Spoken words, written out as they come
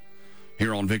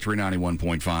here on Victory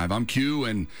 91.5. I'm Q,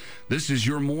 and this is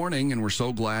your morning, and we're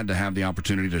so glad to have the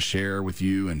opportunity to share with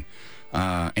you. And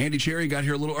Andy Cherry got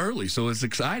here a little early, so it's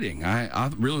exciting. I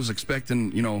really was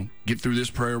expecting, get through this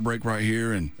prayer break right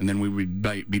here, and then we would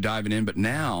be diving in. But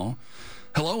now,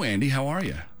 hello, Andy. How are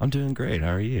you? I'm doing great.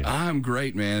 How are you? I'm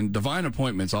great, man. Divine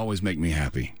appointments always make me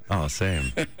happy. Oh,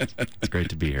 same. It's great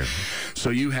to be here.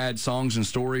 So you had songs and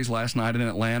stories last night in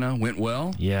Atlanta. Went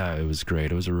well? Yeah, it was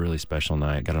great. It was a really special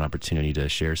night. Got an opportunity to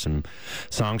share some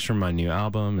songs from my new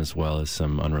album as well as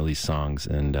some unreleased songs,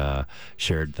 and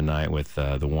shared the night with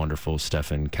the wonderful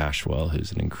Stephen Cashwell,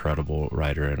 who's an incredible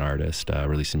writer and artist,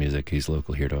 releasing music. He's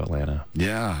local here to Atlanta.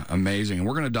 Yeah, amazing. And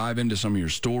we're going to dive into some of your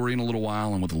story in a little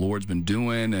while and what the Lord's been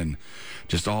doing and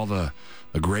just all the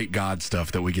great God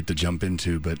stuff that we get to jump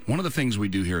into. But one of the things we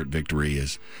do here at Victory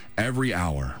is every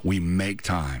hour we make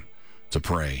time to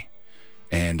pray.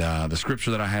 And the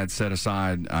scripture that I had set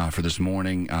aside for this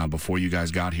morning before you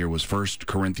guys got here was 1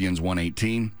 Corinthians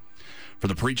 1:18. For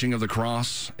the preaching of the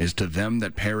cross is to them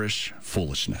that perish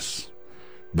foolishness,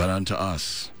 but unto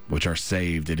us which are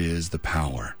saved it is the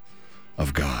power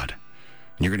of God.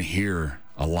 And you're going to hear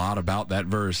a lot about that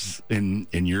verse in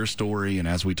your story, and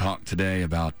as we talk today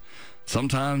about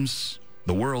sometimes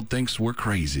the world thinks we're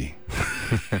crazy.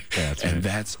 That's and right.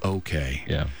 that's okay.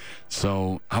 Yeah,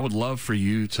 So I would love for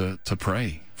you to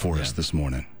pray for us this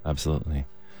morning. absolutely.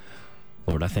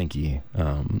 Lord, I thank you.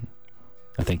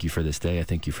 I thank you for this day. I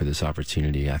thank you for this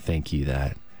opportunity. I thank you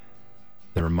that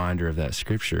the reminder of that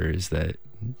scripture is that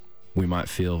we might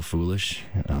feel foolish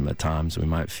at times. We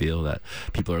might feel that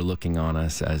people are looking on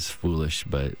us as foolish,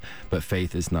 but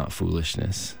faith is not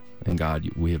foolishness. And God,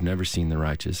 we have never seen the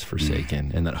righteous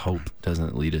forsaken, and that hope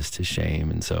doesn't lead us to shame.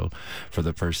 And so for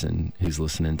the person who's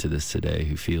listening to this today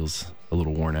who feels a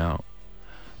little worn out,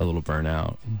 a little burnt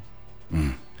out,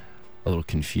 a little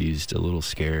confused, a little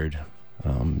scared,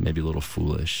 maybe a little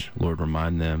foolish, Lord,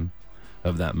 remind them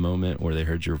of that moment where they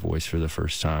heard your voice for the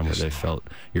first time, where they felt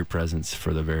your presence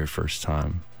for the very first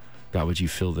time. God, would you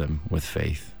fill them with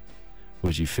faith?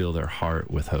 Would you fill their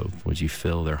heart with hope? Would you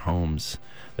fill their homes,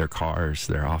 their cars,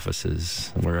 their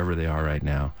offices, wherever they are right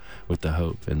now, with the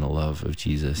hope and the love of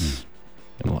Jesus?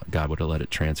 And God, would let it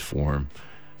transform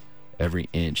every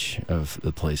inch of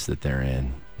the place that they're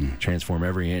in, transform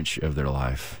every inch of their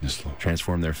life, Yes, Lord.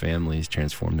 transform their families,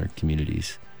 transform their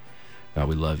communities. God,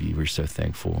 we love you. We're so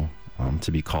thankful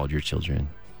to be called your children.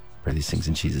 Pray these things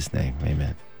in Jesus' name.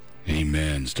 Amen.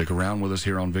 Amen. Stick around with us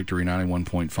here on Victory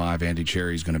 91.5. Andy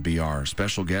Cherry is going to be our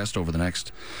special guest over the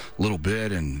next little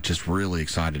bit, and just really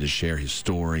excited to share his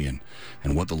story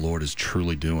and what the Lord is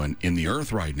truly doing in the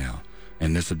earth right now.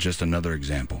 And this is just another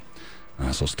example.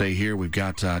 So stay here. We've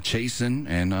got Chasin'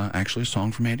 and actually a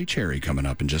song from Andy Cherry coming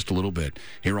up in just a little bit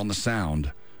here on the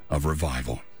Sound of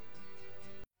Revival.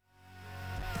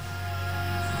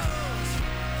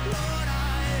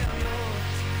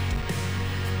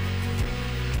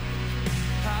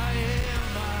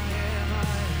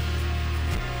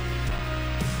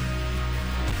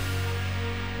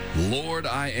 Lord,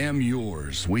 I am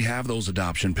yours. We have those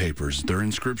adoption papers. They're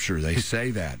in Scripture. They say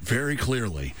that very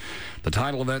clearly. The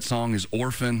title of that song is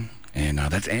Orphan, and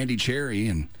that's Andy Cherry,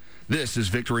 and this is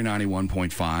Victory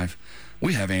 91.5.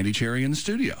 We have Andy Cherry in the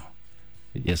studio.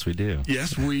 Yes, we do.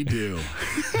 Yes, we do.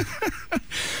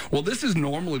 Well, this is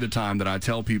normally the time that I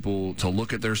tell people to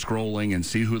look at their scrolling and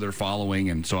see who they're following,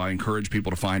 and so I encourage people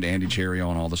to find Andy Cherry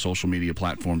on all the social media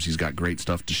platforms. He's got great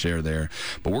stuff to share there.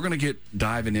 But we're going to get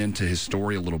diving into his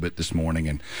story a little bit this morning,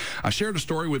 and I shared a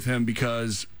story with him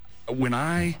because when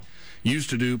I used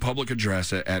to do public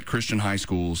address at Christian high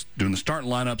schools, doing the starting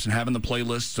lineups and having the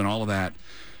playlists and all of that,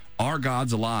 Our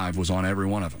God's Alive was on every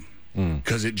one of them.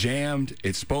 Because it jammed,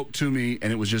 it spoke to me,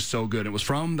 and it was just so good. It was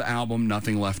from the album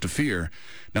Nothing Left to Fear.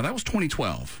 Now, that was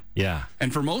 2012. Yeah.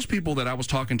 And for most people that I was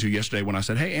talking to yesterday when I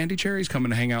said, hey, Andy Cherry's coming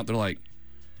to hang out, they're like,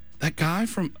 that guy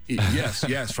from,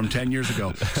 yes, from 10 years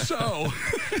ago.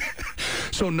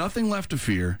 So Nothing Left to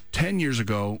Fear, 10 years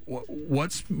ago,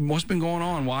 what's been going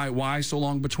on? Why so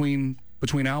long between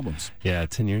albums? Yeah,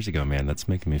 10 years ago, man. That's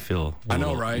making me feel a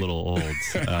little old.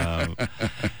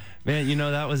 Man,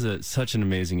 that was such an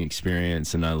amazing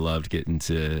experience, and I loved getting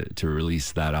to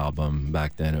release that album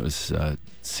back then. It was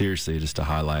seriously just a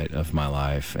highlight of my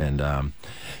life. And,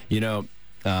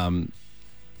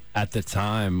 at the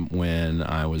time when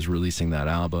I was releasing that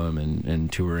album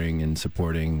and touring and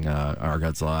supporting Our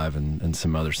God's Alive and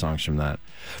some other songs from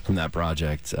that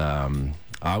project,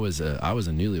 I was a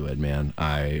newlywed, man.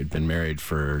 I had been married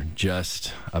for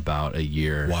just about a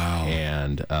year. Wow.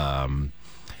 And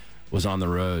was on the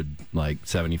road like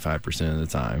 75% of the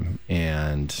time,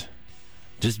 and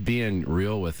just being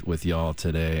real with y'all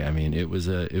today, I mean, it was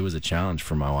a challenge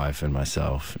for my wife and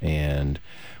myself, and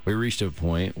we reached a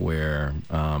point where,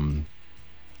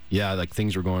 like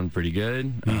things were going pretty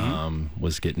good.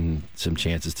 Was getting some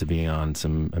chances to be on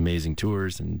some amazing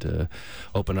tours and to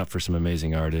open up for some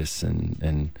amazing artists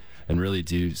and really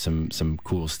do some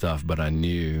cool stuff. But I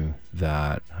knew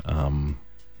that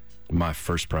my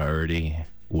first priority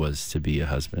was to be a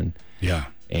husband. Yeah.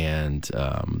 And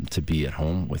to be at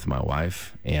home with my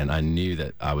wife. And I knew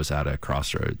that I was at a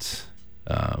crossroads,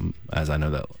 as I know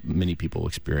that many people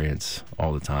experience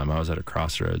all the time. I was at a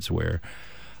crossroads where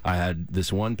I had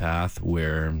this one path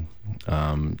where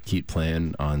keep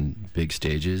playing on big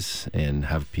stages and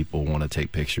have people want to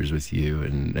take pictures with you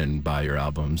and buy your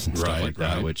albums and stuff like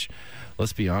that, which,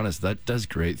 let's be honest, that does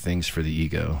great things for the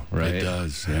ego, right? It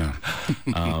does, yeah.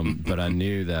 But I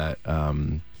knew that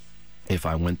if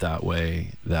I went that way,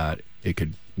 that it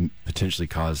could potentially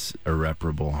cause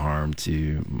irreparable harm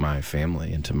to my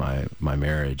family and to my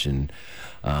marriage. And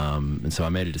so I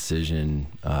made a decision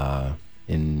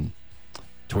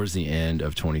towards the end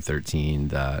of 2013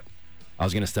 that I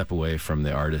was going to step away from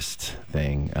the artist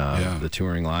thing, the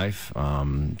touring life,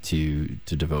 to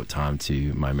devote time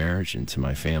to my marriage and to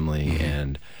my family.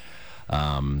 And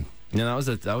that was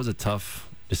a tough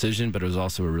decision, but it was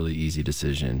also a really easy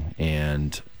decision.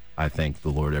 And I thank the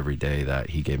Lord every day that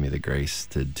He gave me the grace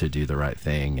to do the right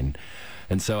thing.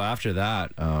 And so after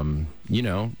that,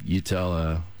 you tell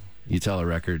a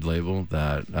record label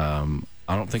that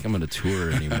I don't think I'm going to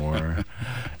tour anymore.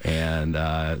 And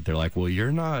they're like, well,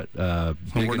 you're not big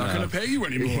we're not going to pay you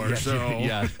anymore.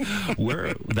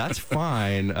 That's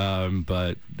fine.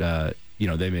 But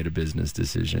they made a business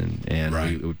decision,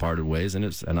 and we parted ways.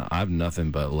 And I have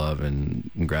nothing but love and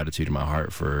gratitude in my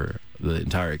heart for the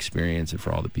entire experience and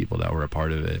for all the people that were a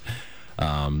part of it.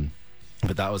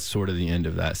 But that was sort of the end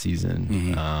of that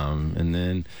season. And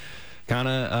then kind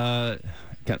of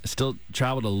still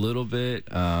traveled a little bit,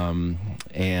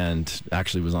 and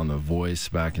actually was on The Voice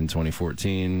back in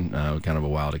 2014, kind of a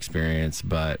wild experience.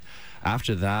 But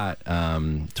after that,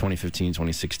 2015,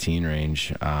 2016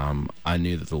 range, I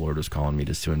knew that the Lord was calling me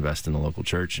just to invest in the local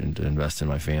church and to invest in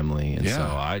my family. And so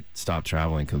I stopped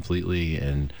traveling completely.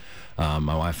 And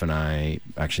my wife and I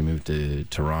actually moved to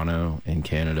Toronto in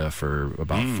Canada for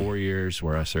about 4 years,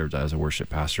 where I served as a worship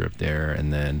pastor up there.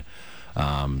 And then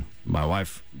my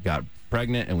wife got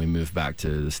pregnant, and we moved back to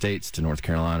the States, to North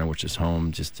Carolina, which is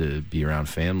home, just to be around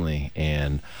family.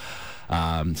 And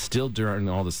still during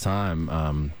all this time,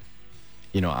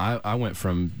 I went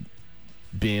from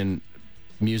being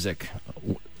music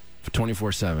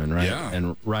 24/7, right? Yeah.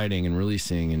 And writing and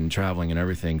releasing and traveling and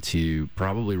everything, to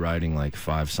probably writing like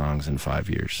 5 songs in 5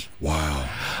 years. Wow.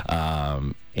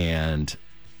 And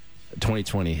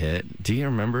 2020 hit. Do you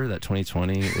remember that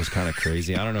 2020 was kind of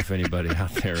crazy? I don't know if anybody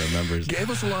out there remembers. Gave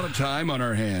us a lot of time on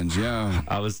our hands, yeah.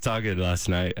 I was talking last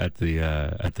night at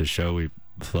the show we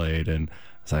played, and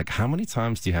it's like, how many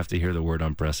times do you have to hear the word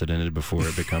unprecedented before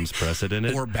it becomes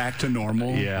precedented? Or back to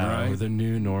normal. Yeah, or the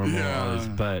new normal. Yeah.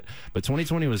 But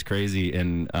 2020 was crazy,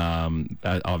 and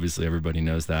obviously everybody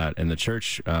knows that. And the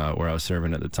church where I was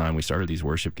serving at the time, we started these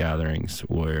worship gatherings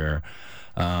where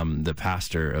the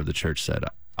pastor of the church said,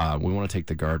 we want to take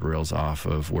the guardrails off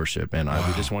of worship, and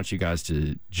we just want you guys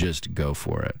to just go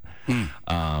for it.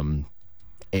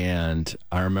 And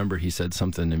I remember he said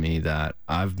something to me that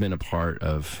I've been a part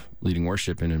of leading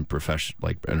worship in a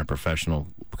professional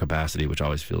capacity, which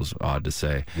always feels odd to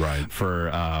say,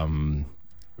 for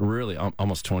really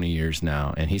almost 20 years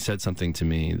now. And he said something to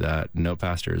me that no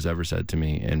pastor has ever said to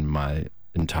me in my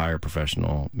entire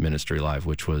professional ministry life,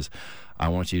 which was, I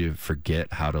want you to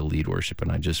forget how to lead worship,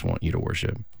 and I just want you to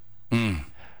worship.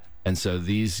 And so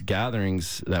these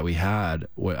gatherings that we had,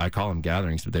 I call them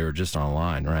gatherings, but they were just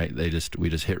online, right? We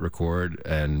just hit record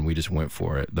and we just went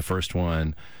for it. The first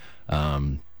one,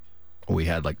 we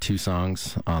had like 2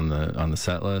 songs on the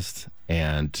set list,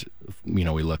 and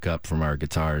we look up from our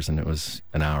guitars, and it was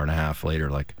an hour and a half later,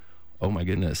 like, oh my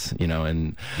goodness,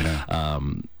 and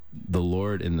the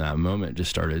Lord in that moment just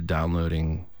started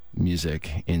downloading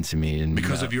music into me, and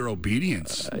because of your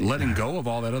obedience, letting go of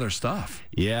all that other stuff.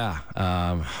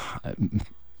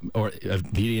 Or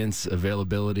obedience,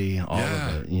 availability, all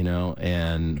of it,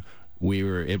 and we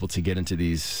were able to get into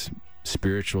these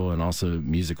spiritual and also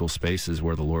musical spaces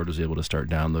where the Lord was able to start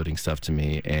downloading stuff to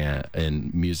me,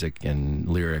 and music and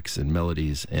lyrics and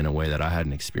melodies in a way that I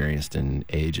hadn't experienced in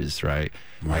ages, like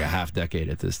a half decade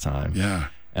at this time.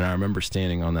 And I remember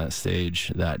standing on that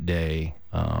stage that day,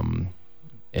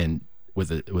 and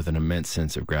with an immense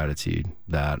sense of gratitude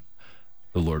that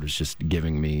the Lord was just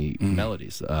giving me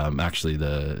melodies. Actually,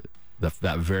 the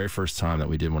that very first time that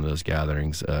we did one of those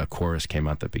gatherings, a chorus came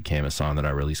out that became a song that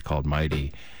I released called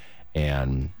Mighty.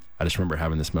 And I just remember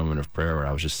having this moment of prayer where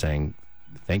I was just saying,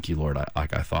 thank you, Lord. I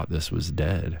thought this was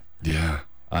dead. Yeah.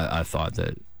 I thought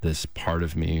that this part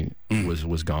of me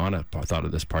was gone. I thought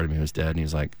that this part of me was dead. And he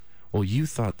was like, well, you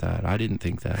thought that. I didn't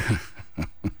think that.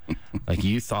 Like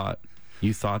you thought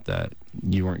that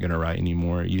you weren't going to write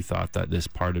anymore. You thought that this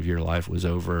part of your life was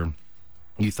over.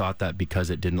 You thought that because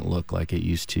it didn't look like it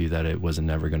used to, that it wasn't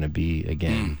never going to be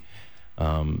again.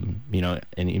 You know,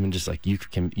 and even just like you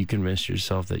convinced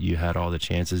yourself that you had all the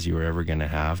chances you were ever going to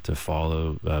have to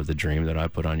follow the dream that I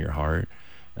put on your heart,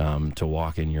 to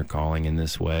walk in your calling in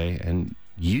this way. And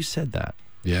you said that.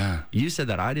 Yeah. You said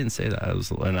that. I didn't say that. I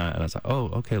was like, oh,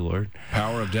 okay, Lord.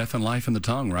 Power of death and life in the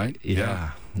tongue, right?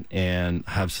 Yeah. And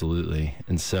absolutely.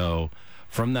 And so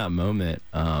from that moment,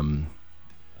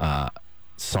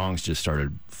 songs just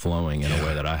started flowing in a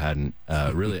way that I hadn't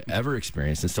really ever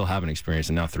experienced, and still haven't experienced.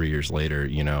 And now 3 years later,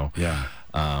 you know,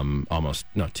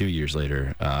 2 years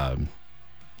later,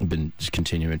 I've been just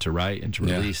continuing to write and to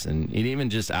release. And even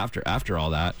just after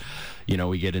all that, you know,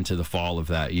 we get into the fall of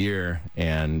that year,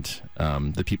 and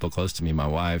the people close to me, my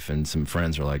wife and some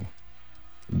friends, are like,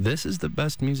 this is the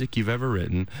best music you've ever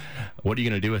written. What are you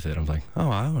going to do with it? I'm like, oh,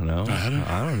 I don't know.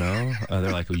 I don't know.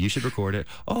 They're like, well, you should record it.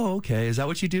 Oh, okay. Is that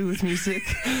what you do with music?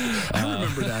 I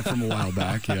remember that from a while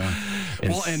back. Yeah.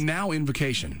 Well, and now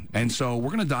Invocation. And so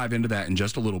we're going to dive into that in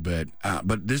just a little bit.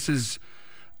 But this is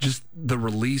just the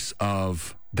release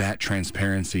of that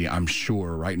transparency, I'm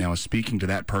sure, right now is speaking to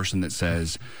that person that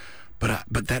says, but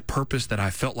that purpose that I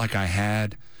felt like I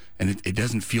had, and it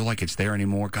doesn't feel like it's there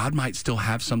anymore. God might still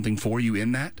have something for you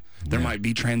in that. There might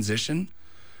be transition.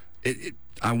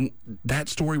 That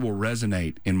story will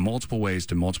resonate in multiple ways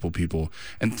to multiple people.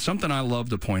 And something I love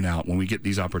to point out when we get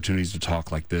these opportunities to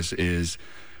talk like this is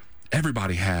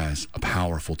everybody has a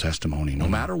powerful testimony, no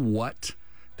matter what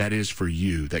that is for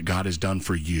you, that God has done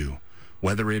for you,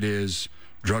 whether it is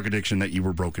drug addiction that you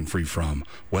were broken free from,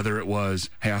 whether it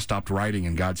was, hey, I stopped writing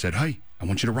and God said, hey, I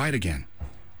want you to write again.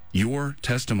 Your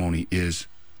testimony is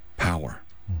power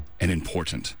and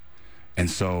important. And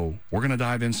so we're going to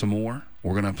dive in some more.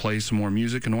 We're going to play some more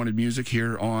music, anointed music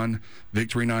here on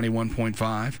Victory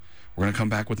 91.5. We're going to come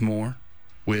back with more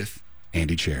with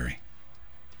Andy Cherry.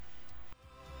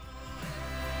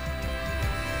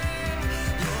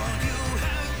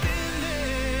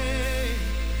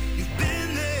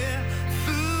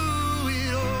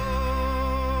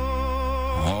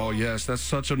 Oh, yes, that's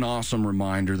such an awesome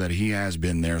reminder that he has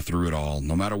been there through it all.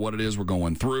 No matter what it is we're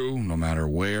going through, no matter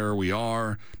where we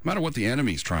are, no matter what the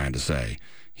enemy's trying to say,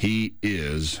 he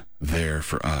is there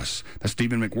for us. That's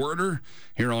Stephen McWhirter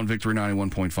here on Victory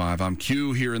 91.5. I'm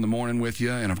Q here in the morning with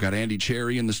you, and I've got Andy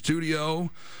Cherry in the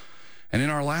studio. And in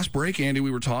our last break, Andy,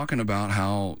 we were talking about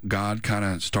how God kind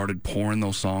of started pouring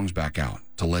those songs back out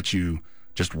to let you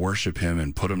just worship him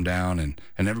and put them down.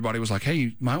 And everybody was like, hey,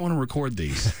 you might want to record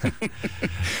these.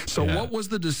 So what was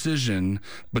the decision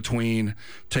between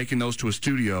taking those to a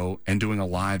studio and doing a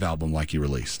live album like you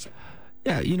released?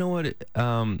 Yeah, you know what?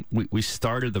 We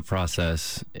started the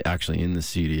process actually in the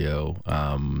studio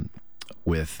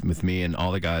with me and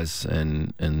all the guys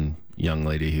and young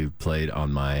lady who played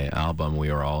on my album. We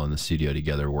were all in the studio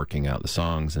together working out the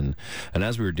songs. And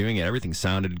as we were doing it, everything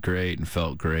sounded great and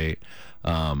felt great.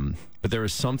 But there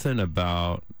was something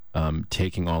about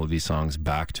taking all of these songs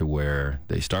back to where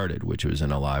they started, which was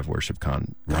in a live worship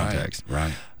context.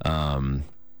 Right. On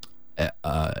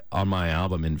my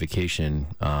album Invocation,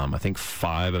 I think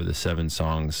 5 of the 7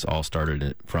 songs all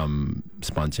started from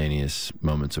spontaneous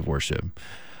moments of worship,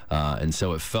 and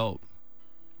so it felt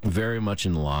very much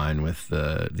in line with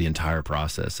the entire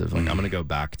process of like, I'm going to go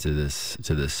back to this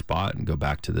spot and go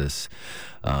back to this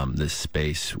this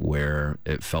space where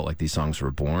it felt like these songs were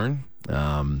born.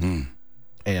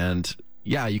 And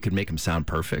yeah, you could make them sound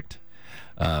perfect,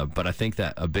 but I think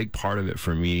that a big part of it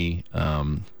for me,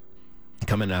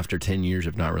 coming after 10 years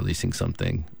of not releasing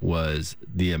something, was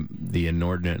the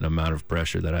inordinate amount of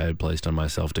pressure that I had placed on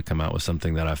myself to come out with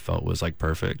something that I felt was like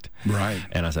perfect. Right.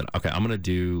 And I said, okay, I'm going to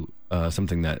do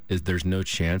something that there's no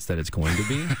chance that it's going to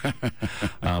be.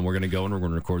 We're going to go and we're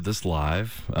going to record this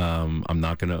live. I'm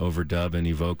not going to overdub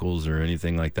any vocals or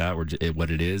anything like that. What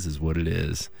it is what it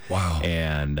is. Wow.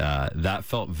 And that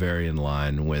felt very in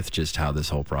line with just how this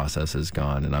whole process has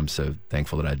gone. And I'm so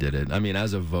thankful that I did it. I mean,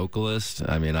 as a vocalist,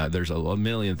 there's a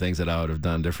million things that I would have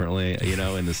done differently,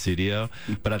 in the studio.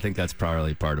 But I think that's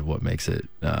probably part of what makes it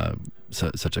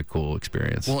such a cool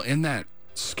experience. Well, in that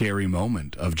scary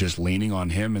moment of just leaning on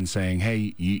him and saying,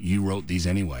 hey, you wrote these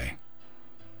anyway.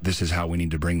 This is how we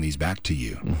need to bring these back to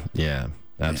you. Yeah.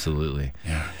 Absolutely.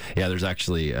 Yeah. Yeah, there's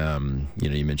actually,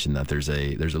 you mentioned that there's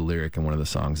a lyric in one of the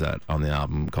songs that on the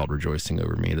album called Rejoicing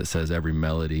Over Me that says, every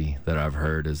melody that I've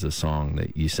heard is a song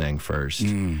that you sang first.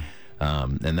 And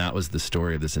that was the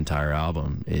story of this entire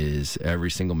album, is every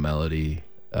single melody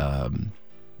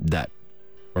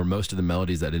or most of the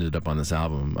melodies that ended up on this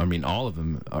album, I mean, all of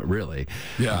them, really.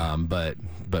 Yeah. But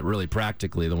really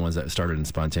practically, the ones that started in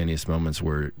spontaneous moments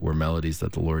were melodies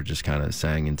that the Lord just kind of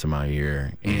sang into my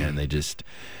ear, and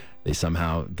they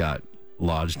somehow got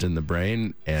lodged in the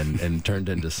brain and turned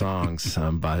into songs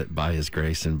by His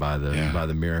grace and by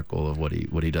the miracle of what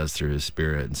He does through His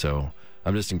Spirit. And so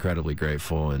I'm just incredibly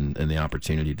grateful, and the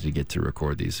opportunity to get to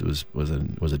record these was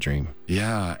a dream.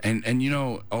 Yeah, and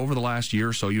over the last year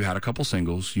or so, you had a couple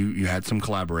singles, you had some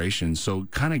collaborations, so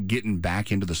kind of getting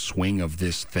back into the swing of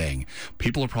this thing.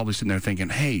 People are probably sitting there thinking,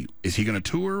 hey, is he going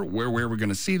to tour? Where are we going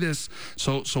to see this?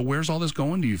 So where's all this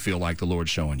going, do you feel like the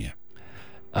Lord's showing you?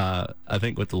 I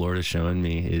think what the Lord is showing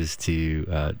me is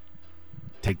to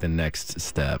take the next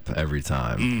step every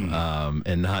time,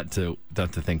 and not to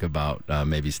think about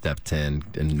maybe step 10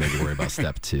 and maybe worry about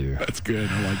step 2. That's good.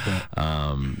 I like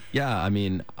that. Yeah, I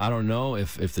mean, I don't know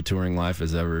if the touring life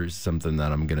is ever something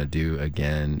that I'm going to do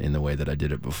again in the way that I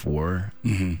did it before,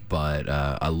 but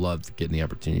I love getting the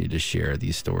opportunity to share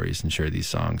these stories and share these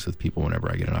songs with people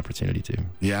whenever I get an opportunity to.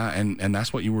 Yeah, and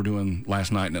that's what you were doing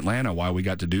last night in Atlanta. Why we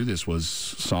got to do this was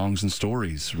songs and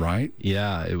stories, right?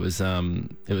 Yeah, it was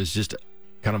just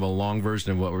kind of a long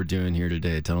version of what we're doing here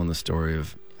today, telling the story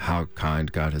of how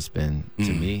kind God has been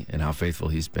to me, and how faithful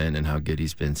He's been, and how good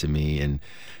He's been to me, and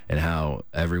how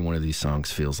every one of these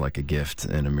songs feels like a gift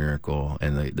and a miracle,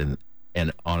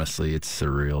 and honestly, it's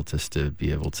surreal just to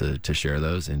be able to share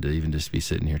those, and to even just be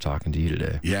sitting here talking to you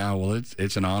today. Yeah, well,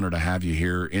 it's an honor to have you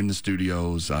here in the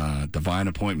studios. Divine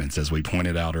appointments, as we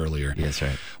pointed out earlier. Yes,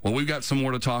 right. Well, we've got some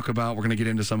more to talk about. We're going to get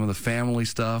into some of the family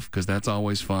stuff, because that's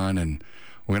always fun, and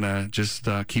we're going to just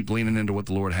keep leaning into what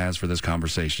the Lord has for this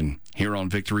conversation here on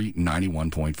Victory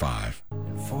 91.5.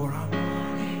 For our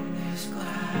morning is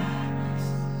gladness.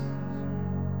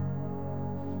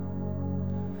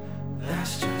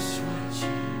 That's just what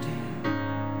you do.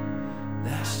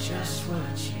 That's just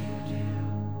what you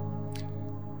do.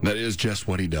 That is just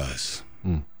what He does.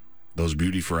 Those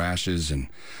beauty for ashes. And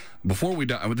before we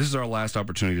die, this is our last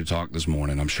opportunity to talk this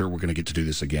morning. I'm sure we're going to get to do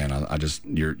this again. I just,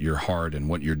 your heart and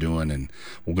what you're doing, and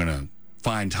we're going to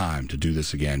find time to do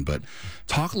this again. But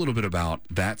talk a little bit about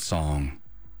that song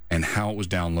and how it was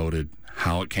downloaded,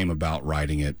 how it came about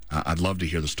writing it. I'd love to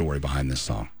hear the story behind this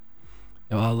song.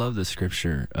 I love the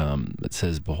scripture that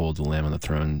says, behold, the Lamb on the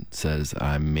throne says,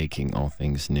 I'm making all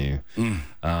things new.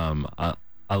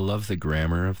 I love the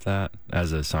grammar of that.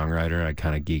 As a songwriter, I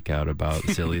kind of geek out about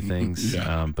silly things.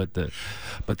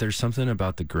 But there's something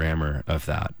about the grammar of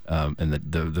that, and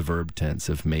the verb tense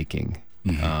of making.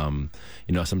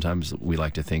 Sometimes we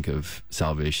like to think of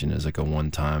salvation as like a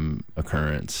one-time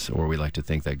occurrence, or we like to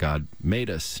think that God made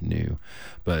us new.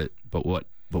 But what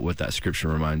that scripture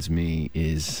reminds me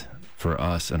is, for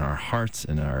us and our hearts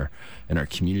and our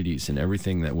communities and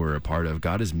everything that we're a part of,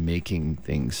 God is making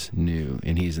things new,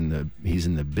 and He's in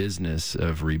the business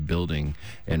of rebuilding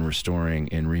and restoring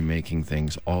and remaking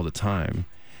things all the time.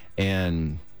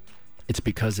 And it's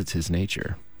because it's His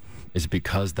nature. It's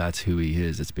because that's who He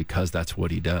is. It's because that's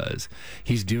what He does.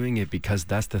 He's doing it because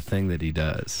that's the thing that He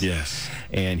does. Yes.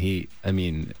 And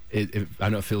I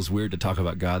know it feels weird to talk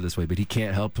about God this way, but He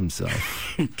can't help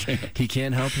Himself. He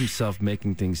can't help Himself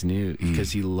making things new,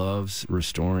 because He loves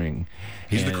restoring.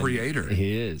 He's the creator.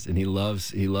 He is. And He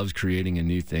loves creating a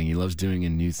new thing. He loves doing a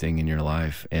new thing in your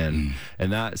life. And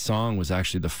that song was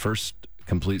actually the first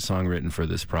complete song written for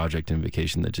this project,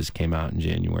 Invocation, that just came out in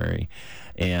January.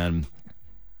 And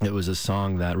it was a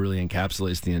song that really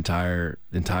encapsulates the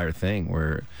entire thing,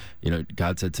 where,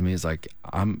 God said to me, "It's like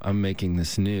I'm making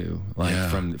this new,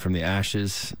 from the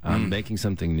ashes. I'm making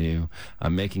something new.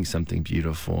 I'm making something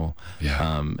beautiful."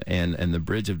 Yeah. And the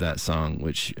bridge of that song,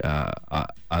 which I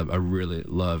really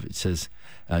love, it says,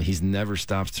 "He's never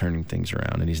stopped turning things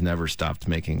around, and He's never stopped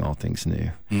making all things new."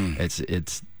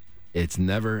 It's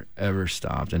never ever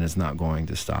stopped, and it's not going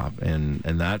to stop. And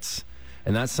that's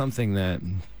something that,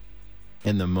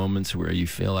 in the moments where you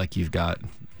feel like you've got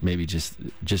maybe just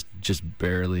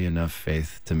barely enough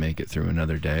faith to make it through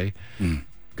another day,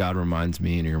 God reminds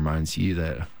me, and He reminds you,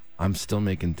 that I'm still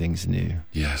making things new.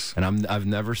 Yes. And I've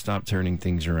never stopped turning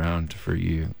things around for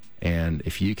you. And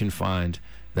if you can find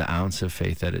ounce of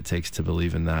faith that it takes to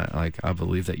believe in that. Like, I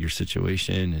believe that your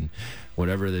situation and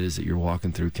whatever it is that you're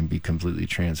walking through can be completely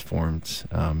transformed,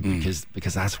 because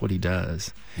that's what he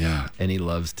does. Yeah. And he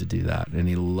loves to do that. And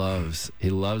he loves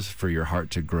for your heart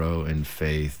to grow in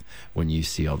faith when you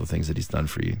see all the things that he's done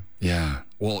for you. Yeah.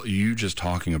 Well, you just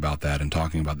talking about that and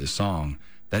talking about this song,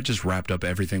 that just wrapped up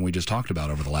everything we just talked about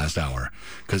over the last hour,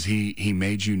 because he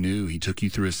made you new. He took you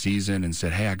through a season and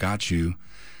said, hey, I got you.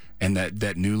 And that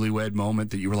newlywed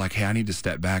moment that you were like, hey, I need to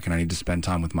step back and I need to spend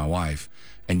time with my wife.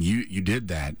 And you did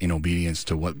that in obedience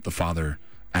to what the Father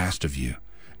asked of you.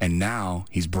 And now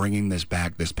he's bringing this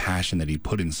back, this passion that he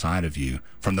put inside of you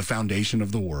from the foundation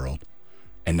of the world.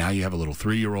 And now you have a little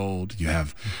 3-year-old. You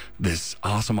have this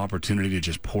awesome opportunity to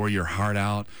just pour your heart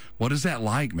out. What is that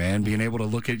like, man? Being able to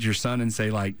look at your son and say,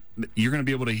 like, you're going to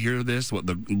be able to hear this, what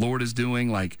the Lord is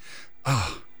doing. Like,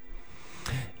 oh.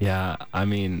 Yeah, I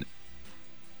mean,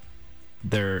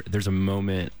 there's a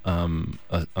moment,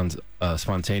 a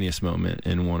spontaneous moment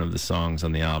in one of the songs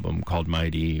on the album called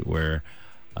Mighty, where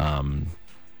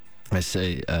I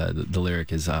say the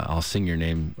lyric is, I'll sing your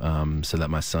name so that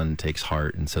my son takes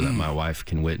heart and so that my wife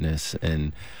can witness.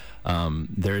 And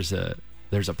there's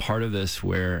a part of this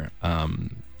where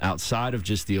outside of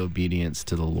just the obedience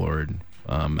to the Lord,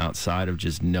 outside of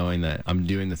just knowing that I'm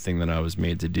doing the thing that I was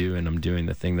made to do, and I'm doing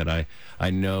the thing that I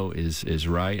know is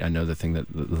right. I know the thing that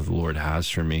the Lord has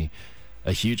for me.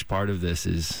 A huge part of this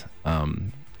is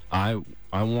I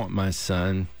want my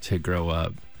son to grow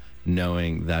up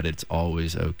knowing that it's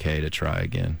always okay to try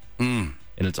again. And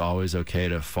it's always okay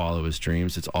to follow his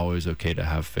dreams. It's always okay to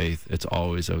have faith. It's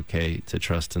always okay to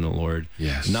trust in the Lord.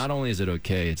 Yes. Not only is it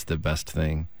okay, it's the best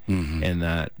thing. And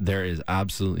that there is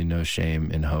absolutely no shame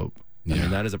in hope. Yeah. I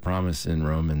mean, that is a promise in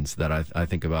Romans that I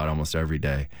think about almost every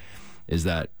day, is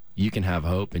that you can have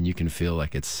hope and you can feel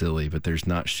like it's silly, but there's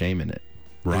not shame in it.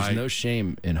 Right. There's no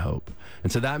shame in hope.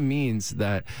 And so that means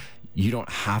that you don't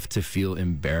have to feel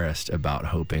embarrassed about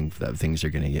hoping that things are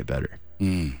going to get better.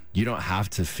 You don't have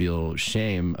to feel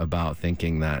shame about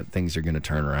thinking that things are going to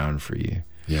turn around for you.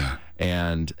 Yeah.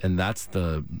 And that's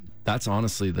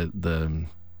honestly the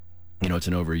you know, it's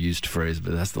an overused phrase,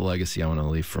 but that's the legacy I want to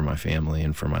leave for my family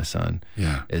and for my son.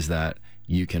 Yeah. Is that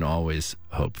you can always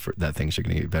hope for that things are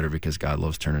going to get better, because God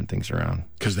loves turning things around.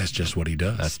 Because that's just what he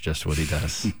does. That's just what he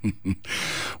does.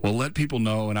 Well, let people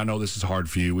know, and I know this is hard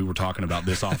for you. We were talking about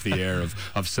this off the air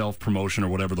of self-promotion or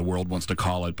whatever the world wants to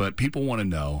call it, but people want to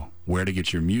know where to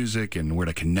get your music and where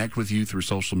to connect with you through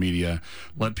social media.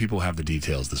 Let people have the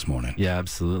details this morning. Yeah,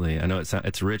 absolutely. I know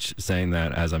it's rich saying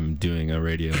that as I'm doing a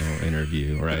radio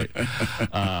interview, right?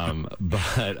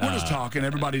 But we're just talking.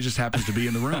 Everybody just happens to be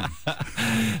in the room.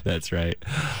 That's right.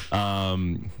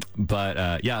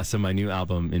 Yeah, so my new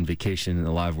album, Invocation,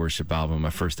 a live worship album, my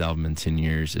first album in 10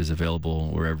 years, is available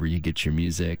wherever you get your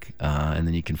music. And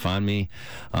then you can find me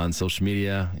on social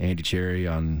media, Andy Cherry,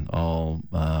 on all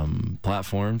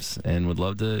platforms, and would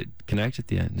love to connect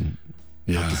with you and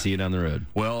hope to see you down the road.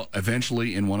 Well,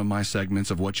 eventually in one of my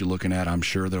segments of What You're Looking At, I'm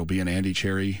sure there'll be an Andy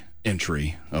Cherry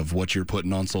entry of what you're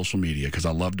putting on social media, because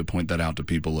I love to point that out to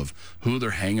people of who they're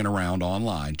hanging around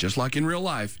online. Just like in real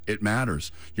life, it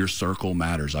matters. Your circle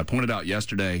matters. I pointed out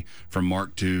yesterday from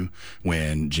Mark 2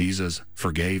 when Jesus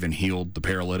forgave and healed the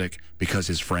paralytic because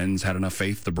his friends had enough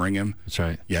faith to bring him. That's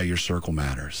right. Yeah, your circle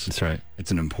matters. That's right. It's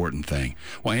an important thing.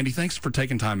 Well, Andy, thanks for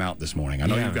taking time out this morning. I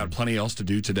know you've got plenty else to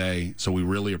do today, so we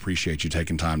really appreciate you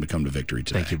taking time to come to Victory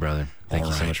today. Thank you, brother. Thank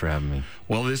you so much for having me.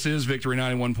 Well, this is Victory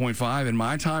 91.5, and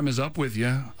my time is up with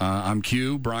you. I'm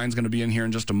Q. Brian's going to be in here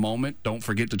in just a moment. Don't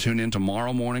forget to tune in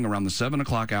tomorrow morning around the 7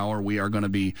 o'clock hour. We are going to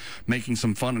be making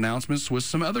some fun announcements with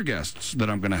some other guests that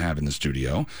I'm going to have in the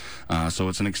studio. So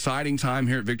it's an exciting time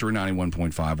here at Victory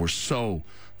 91.5. We're so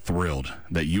thrilled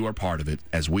that you are part of it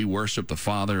as we worship the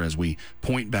Father, as we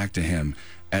point back to him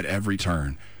at every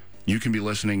turn. You can be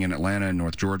listening in Atlanta and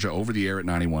North Georgia over the air at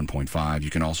 91.5. You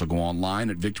can also go online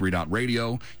at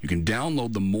victory.radio. You can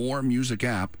download the More Music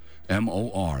app,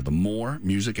 M-O-R, the More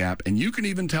Music app, and you can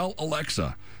even tell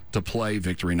Alexa to play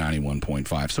Victory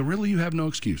 91.5. So really, you have no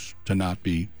excuse to not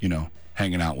be,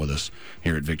 hanging out with us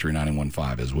here at Victory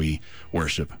 91.5 as we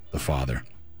worship the Father.